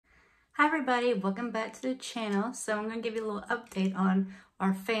Hi everybody, welcome back to the channel. So I'm going to give you a little update on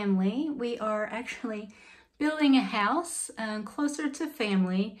our family. We are actually building a house closer to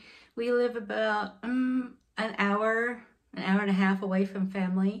family. We live about an hour and a half away from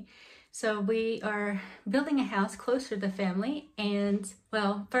family. So we are building a house closer to family, and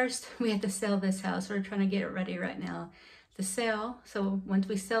well, first we have to sell this house. We're trying to get it ready right now to sell. So once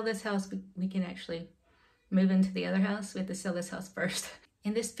we sell this house, we can actually move into the other house. We have to sell this house first.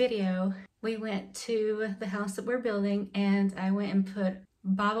 In this video, we went to the house that we're building, and I went and put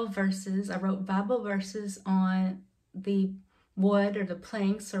Bible verses. I wrote Bible verses on the wood or the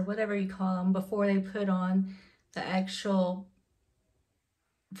planks or whatever you call them before they put on the actual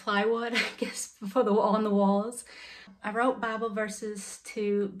plywood, I guess, on the walls. I wrote Bible verses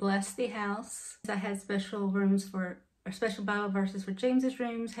to bless the house. I had special Bible verses for James's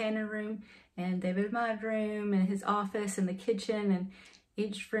rooms, Hannah's room, and David and my room, and his office, and the kitchen, and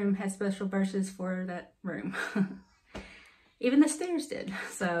each room has special verses for that room. Even the stairs did.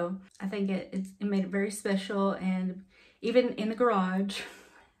 So I think it made it very special. And even in the garage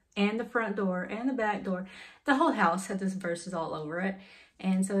and the front door and the back door, the whole house had these verses all over it.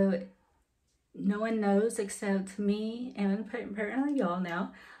 And so no one knows except me and apparently y'all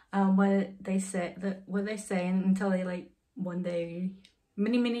now what they say until they, like, one day,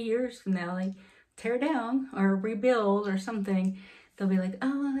 many years from now, like, tear down or rebuild or something. They'll be like,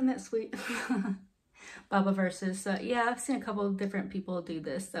 oh, isn't that sweet? Bible verses. So yeah, I've seen a couple of different people do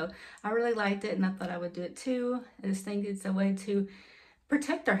this. So I really liked it, and I thought I would do it too. I just think it's a way to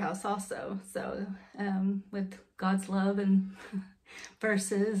protect our house also. So with God's love and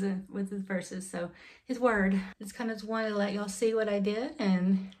verses, and with his verses, so his word. Just kind of wanted to let y'all see what I did,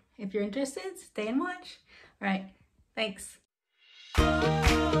 and if you're interested, stay and watch. All right, thanks.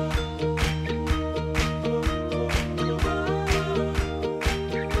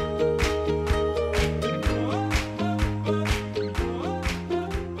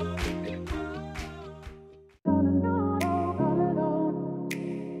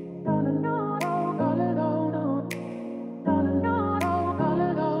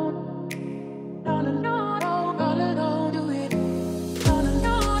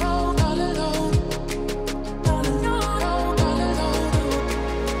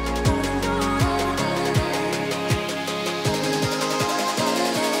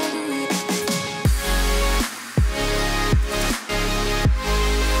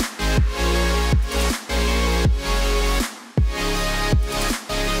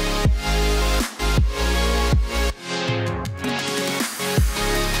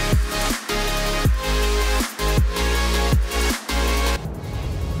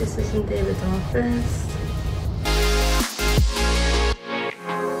 This is in David's office.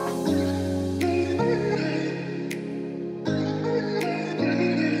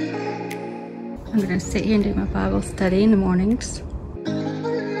 I'm going to sit here and do my Bible study in the mornings.